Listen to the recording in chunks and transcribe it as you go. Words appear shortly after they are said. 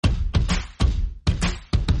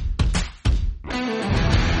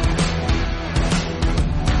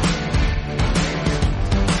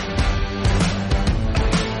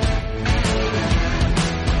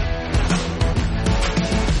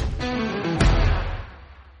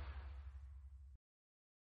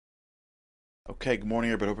Okay, good morning,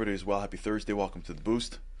 everybody. Hope everybody is well. Happy Thursday. Welcome to the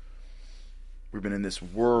Boost. We've been in this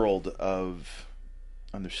world of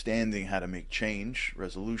understanding how to make change,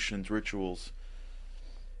 resolutions, rituals.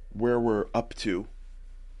 Where we're up to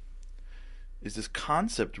is this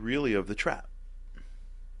concept really of the trap.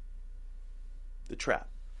 The trap.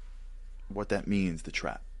 What that means, the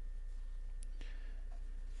trap.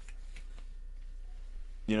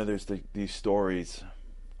 You know, there's these stories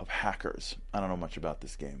of hackers. I don't know much about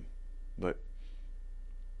this game, but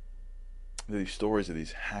these stories of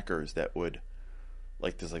these hackers that would,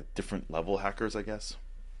 there's different level hackers, I guess,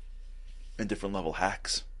 and different level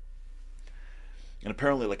hacks. And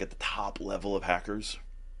apparently, at the top level of hackers,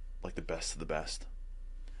 the best of the best,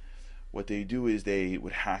 what they do is they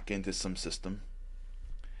would hack into some system.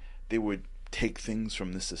 They would take things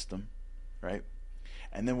from the system, right?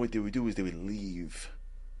 And then what they would do is they would leave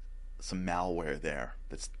some malware there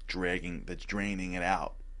that's draining it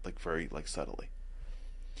out, very subtly.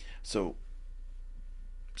 So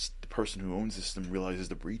the person who owns the system realizes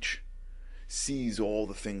the breach, sees all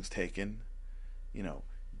the things taken,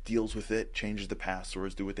 deals with it, changes the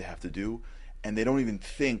passwords, do what they have to do, and they don't even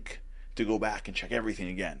think to go back and check everything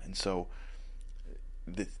again. And so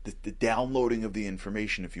the downloading of the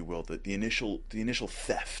information, if you will, the initial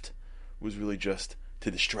theft was really just to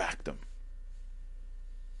distract them.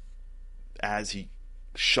 As he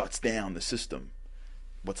shuts down the system,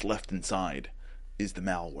 what's left inside is the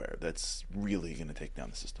malware that's really going to take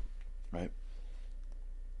down the system, right?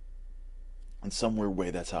 In some weird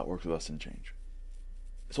way, that's how it works with us in change.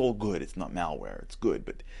 It's all good. It's not malware. It's good,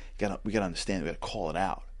 but we gotta understand. We gotta call it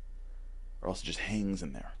out, or else it just hangs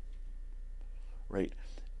in there, right?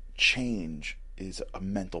 Change is a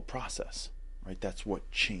mental process, right? That's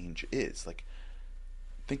what change is.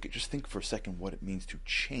 Think for a second what it means to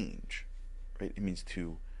change, right? It means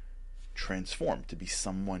to transform, to be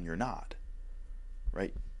someone you're not,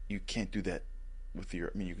 right? You can't do that with you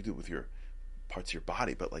can do it with your parts of your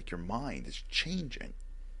body, but your mind is changing,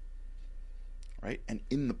 right? And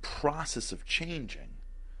in the process of changing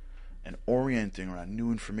and orienting around new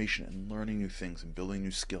information and learning new things and building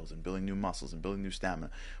new skills and building new muscles and building new stamina,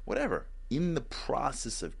 whatever, in the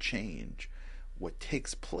process of change, what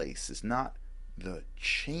takes place is not the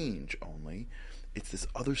change only, it's this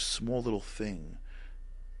other small little thing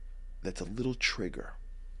that's a little trigger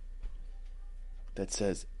that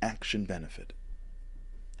says action benefit.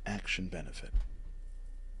 Action benefit.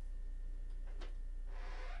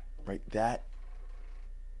 Right? That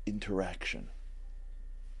interaction.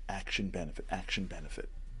 Action benefit. Action benefit.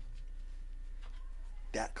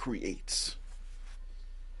 That creates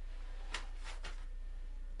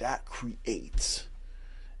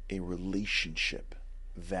a relationship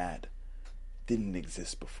that didn't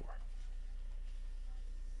exist before.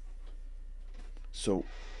 So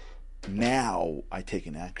now I take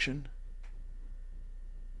an action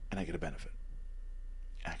and I get a benefit.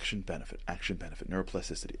 Action benefit,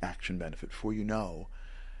 neuroplasticity, action benefit. Before you know,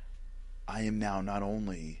 I am now not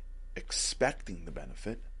only expecting the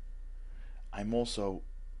benefit, I'm also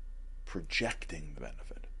projecting the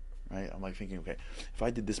benefit, right? I'm thinking, okay, if I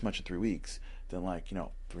did this much in 3 weeks, then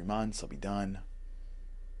 3 months, I'll be done,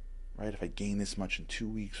 right? If I gain this much in 2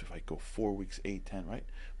 weeks, if I go 4 weeks, 8, 10, right?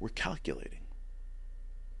 We're calculating.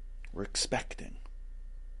 We're expecting.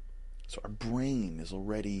 So our brain is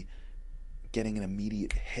already getting an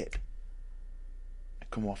immediate hit. I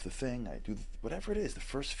come off the thing, I do whatever it is, the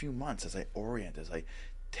first few months as I orient, as I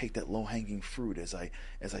take that low-hanging fruit, as I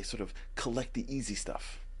sort of collect the easy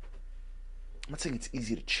stuff. I'm not saying it's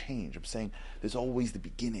easy to change. I'm saying there's always the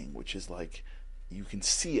beginning, which is you can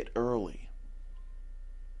see it early.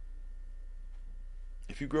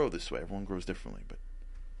 If you grow this way, everyone grows differently, but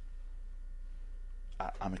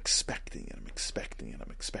I'm expecting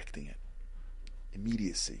it.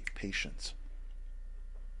 Immediacy, patience.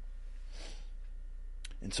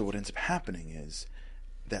 And so what ends up happening is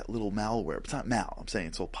that little malware, it's not I'm saying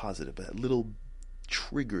it's all positive, but that little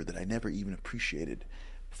trigger that I never even appreciated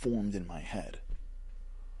formed in my head.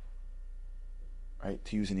 Right?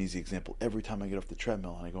 To use an easy example, every time I get off the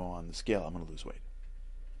treadmill and I go on the scale, I'm going to lose weight.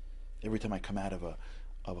 Every time I come out of a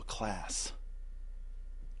class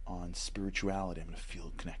on spirituality, I'm going to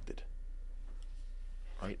feel connected.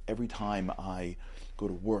 Right? Every time I go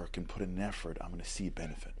to work and put in an effort, I'm going to see a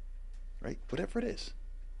benefit. Right? Whatever it is.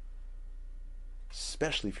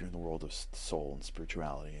 Especially if you're in the world of soul and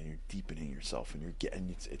spirituality and you're deepening yourself and you're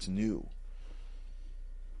getting it's new.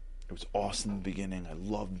 It was awesome in the beginning. I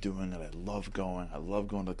love doing it. I love going. I love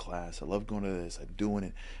going to class. I love going to this. I'm doing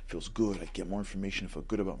it. It feels good. I get more information. I feel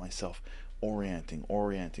good about myself. orienting,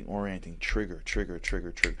 trigger.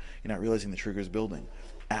 You're not realizing the trigger is building.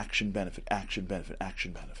 Action, benefit.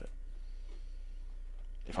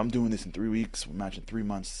 If I'm doing this in 3 weeks, imagine 3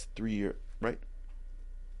 months, 3 years, right?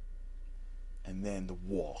 And then the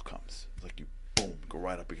wall comes. It's like you, boom, go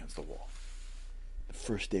right up against the wall. The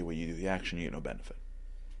first day when you do the action, you get no benefit.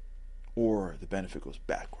 Or the benefit goes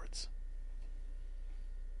backwards.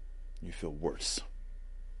 You feel worse.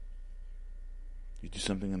 You do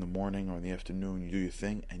something in the morning or in the afternoon, you do your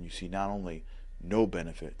thing, and you see not only no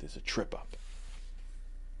benefit, there's a trip up.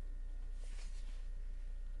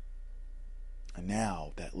 And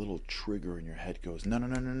now that little trigger in your head goes, no,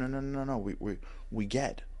 we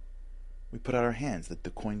get. We put out our hands that the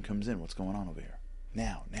coin comes in. What's going on over here?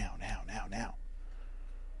 Now.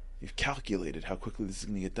 You've calculated how quickly this is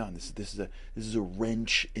going to get done. This is a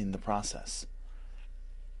wrench in the process.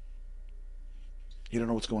 You don't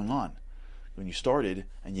know what's going on. When you started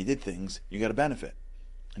and you did things, you got a benefit.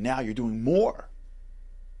 And now you're doing more.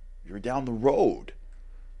 You're down the road.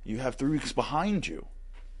 You have 3 weeks behind you.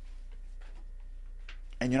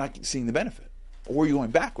 And you're not seeing the benefit. Or you're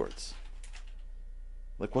going backwards.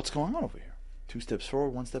 Like, what's going on over here? 2 steps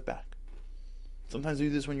forward, 1 step back. Sometimes you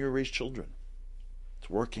do this when you raise children. It's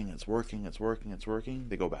working.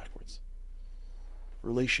 They go backwards.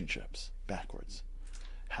 Relationships, backwards.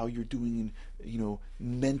 How you're doing,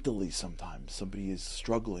 mentally sometimes. Somebody is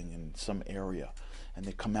struggling in some area, and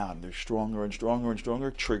they come out, and they're stronger,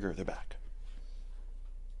 trigger, they're back.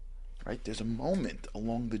 Right? There's a moment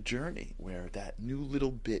along the journey where that new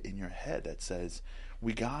little bit in your head that says,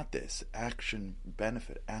 we got this. Action,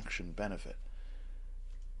 benefit. Action,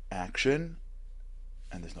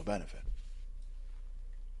 and there's no benefit.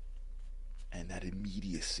 And that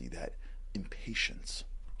immediacy, that impatience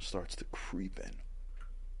starts to creep in.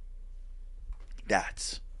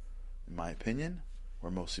 That's, in my opinion,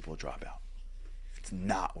 where most people drop out. It's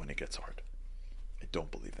not when it gets hard. I don't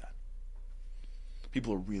believe that.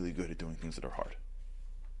 People are really good at doing things that are hard.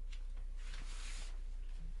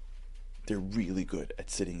 They're really good at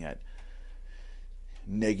sitting at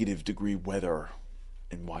negative degree weather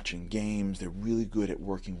and watching games. They're really good at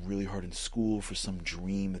working really hard in school for some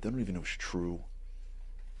dream that they don't even know is true.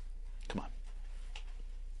 Come on.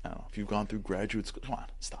 I don't know. If you've gone through graduate school, come on,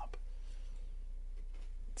 stop.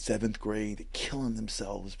 7th grade, they're killing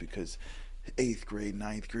themselves because 8th grade,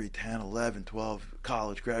 9th grade, 10, 11, 12,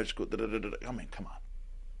 college, graduate school, I mean, come on.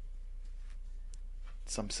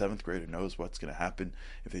 Some 7th grader knows what's going to happen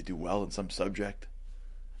if they do well in some subject.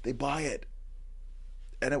 They buy it.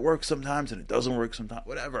 And it works sometimes and it doesn't work sometimes.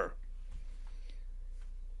 Whatever.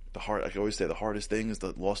 Like I always say, the hardest thing is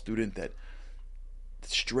the law student that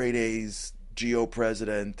straight A's, GO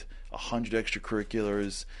president, 100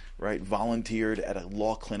 extracurriculars, right? Volunteered at a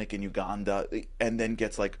law clinic in Uganda and then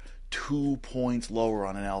gets like 2 points lower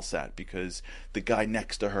on an LSAT because the guy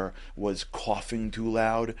next to her was coughing too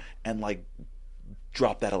loud and like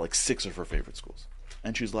dropped out of like 6 of her favorite schools.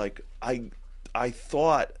 And she's like, I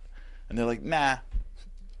thought, and they're like, nah,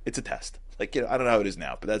 it's a test. Like, I don't know how it is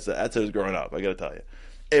now, but that's how it was growing up. I got to tell you,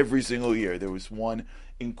 every single year there was one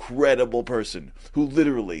incredible person who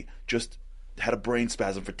literally just had a brain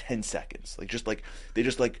spasm for 10 seconds. They just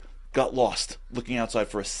got lost looking outside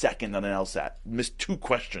for a second on an LSAT, missed 2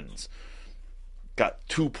 questions, got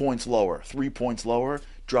 2 points lower, 3 points lower,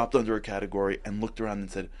 dropped under a category, and looked around and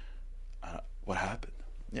said, what happened?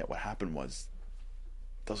 Yeah, what happened was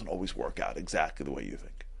it doesn't always work out exactly the way you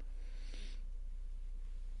think.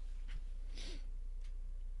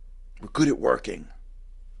 We're good at working.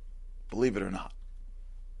 Believe it or not.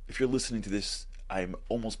 If you're listening to this, I'm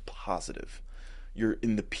almost positive you're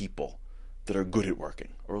in the people that are good at working,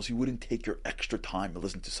 or else you wouldn't take your extra time to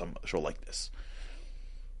listen to some show like this.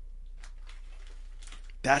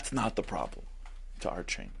 That's not the problem to our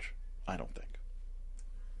change, I don't think.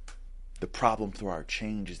 The problem to our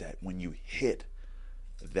change is that when you hit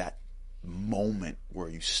that moment where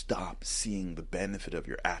you stop seeing the benefit of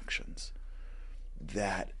your actions,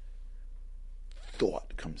 that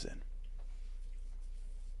thought comes in.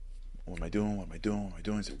 What am I doing?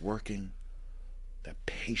 Is it working? That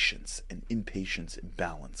patience and impatience and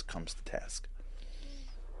balance comes to task.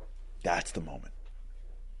 That's the moment.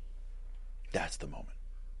 That's the moment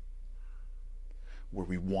where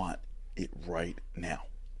we want it right now.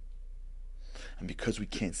 And because we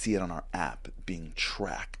can't see it on our app being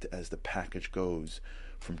tracked as the package goes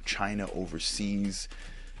from China overseas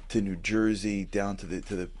to New Jersey down to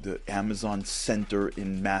the Amazon center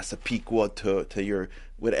in Massapequa to your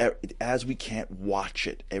whatever, as we can't watch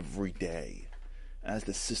it every day, as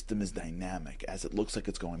the system is dynamic, as it looks like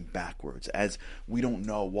it's going backwards, as we don't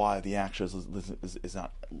know why the action is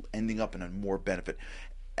not ending up in a more benefit,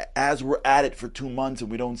 as we're at it for 2 months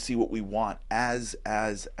and we don't see what we want, as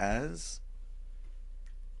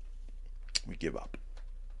we give up.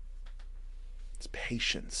 It's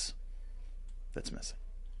patience that's missing.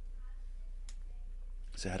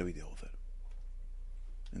 So how do we deal with it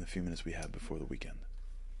in the few minutes we have before the weekend?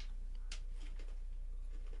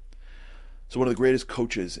 So one of the greatest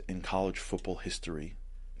coaches in college football history,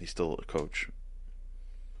 he's still a coach,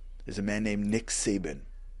 is a man named Nick Saban.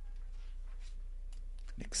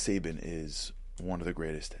 Nick Saban is one of the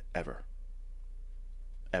greatest ever.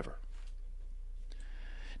 Ever.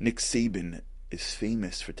 Nick Saban is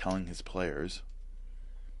famous for telling his players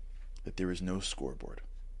that there is no scoreboard.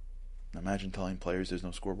 Now imagine telling players there's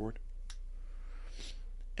no scoreboard.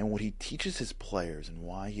 And what he teaches his players and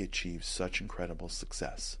why he achieves such incredible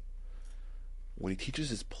success, what he teaches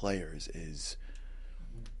his players is,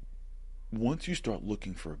 once you start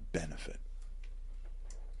looking for a benefit,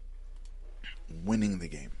 winning the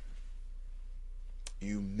game,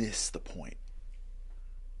 you miss the point.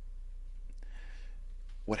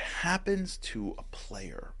 What happens to a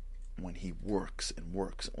player when he works and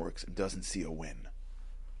works and works and doesn't see a win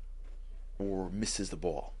or misses the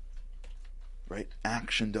ball, right?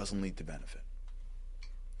 Action doesn't lead to benefit.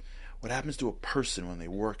 What happens to a person when they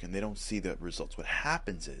work and they don't see the results? What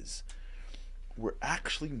happens is we're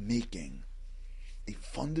actually making a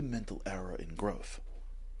fundamental error in growth,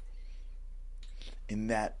 in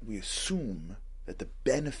that we assume that the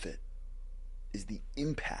benefit is the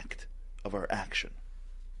impact of our action.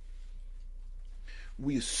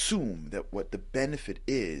 We assume that what the benefit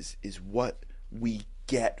is what we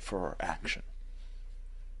get for our action.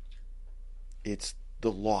 It's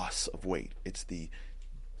the loss of weight. It's the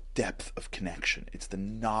depth of connection. It's the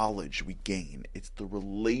knowledge we gain. It's the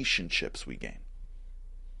relationships we gain.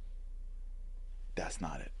 That's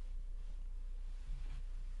not it.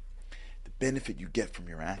 The benefit you get from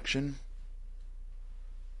your action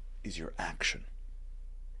is your action.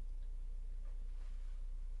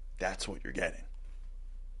 That's what you're getting.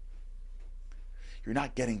 You're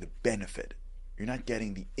not getting the benefit. You're not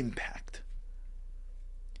getting the impact.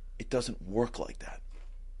 It doesn't work like that.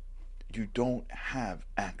 You don't have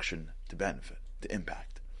action to benefit, to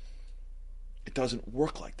impact. It doesn't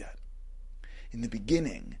work like that. In the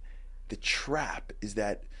beginning, the trap is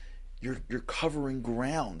that you're covering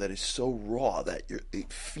ground that is so raw that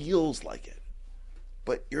it feels like it.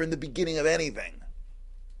 But you're in the beginning of anything.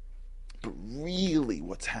 But really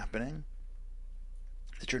what's happening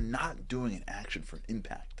is that you're not doing an action for an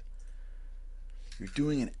impact. You're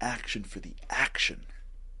doing an action for the action.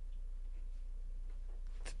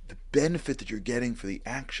 The benefit that you're getting for the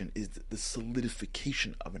action is the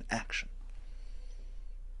solidification of an action.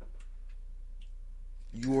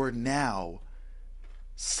 You're now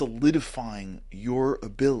solidifying your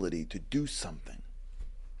ability to do something.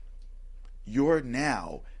 You're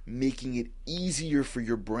now making it easier for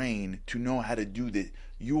your brain to know how to do this.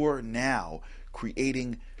 You're now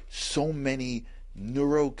creating so many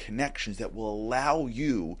neural connections that will allow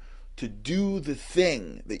you to do the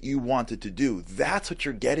thing that you wanted to do. That's what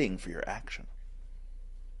you're getting for your action.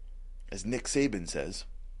 As Nick Saban says,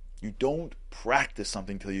 you don't practice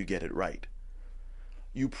something till you get it right.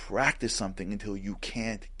 You practice something until you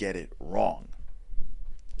can't get it wrong.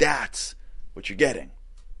 That's what you're getting.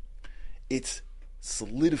 It's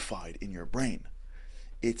solidified in your brain.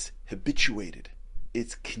 It's habituated.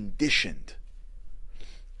 It's conditioned.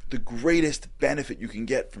 The greatest benefit you can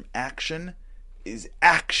get from action is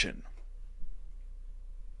action.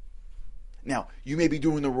 Now, you may be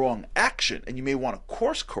doing the wrong action and you may want to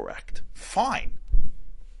course correct. Fine.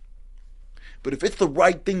 But if it's the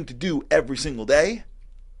right thing to do every single day,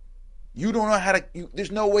 you don't know how to,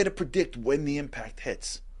 there's no way to predict when the impact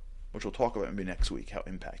hits, which we'll talk about maybe next week, how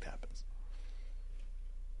impact happens.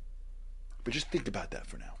 But just think about that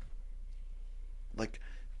for now. Like,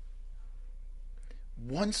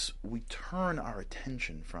 once we turn our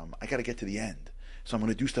attention from, I got to get to the end, so I'm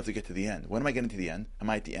going to do stuff to get to the end. When am I getting to the end? Am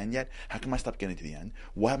I at the end yet? How come I stop getting to the end?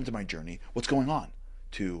 What happened to my journey? What's going on?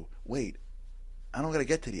 To, wait, I don't got to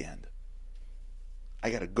get to the end. I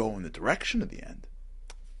got to go in the direction of the end.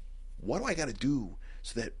 What do I got to do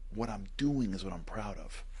so that what I'm doing is what I'm proud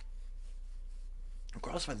of?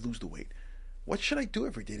 Regardless if I lose the weight, what should I do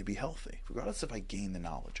every day to be healthy? Regardless if I gain the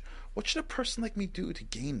knowledge. What should a person like me do to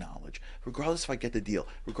gain knowledge? Regardless if I get the deal.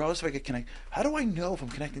 Regardless if I get connected. How do I know if I'm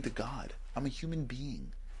connecting to God? I'm a human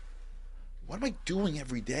being. What am I doing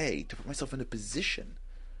every day to put myself in a position?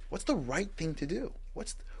 What's the right thing to do?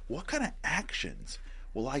 What kind of actions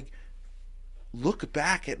will I look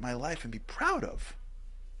back at my life and be proud of.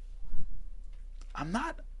 I'm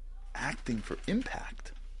not acting for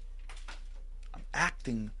impact. I'm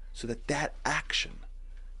acting so that that action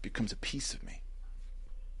becomes a piece of me.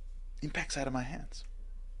 Impact's out of my hands.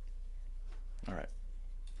 All right.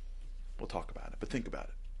 We'll talk about it, but think about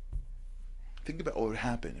it. Think about what would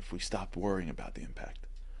happen if we stopped worrying about the impact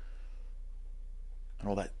and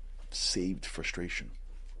all that saved frustration.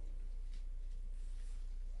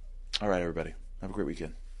 All right, everybody. Have a great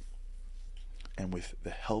weekend. And with the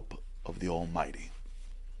help of the Almighty,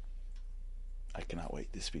 I cannot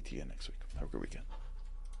wait to speak to you next week. Have a great weekend.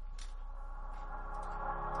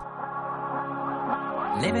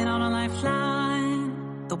 Living on a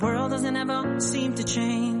lifeline, the world doesn't ever seem to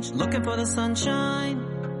change. Looking for the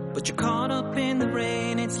sunshine, but you're caught up in the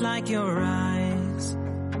rain. It's like your eyes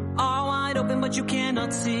are wide open, but you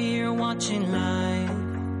cannot see. You're watching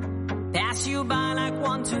life pass you by like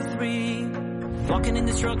 1, 2, 3. Walking in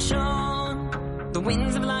destruction, the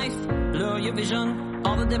winds of life blur your vision.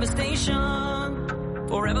 All the devastation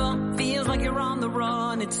forever feels like you're on the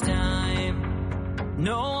run. It's time.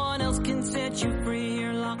 No one else can set you free.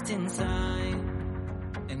 You're locked inside,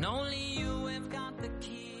 and only you have got the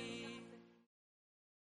key.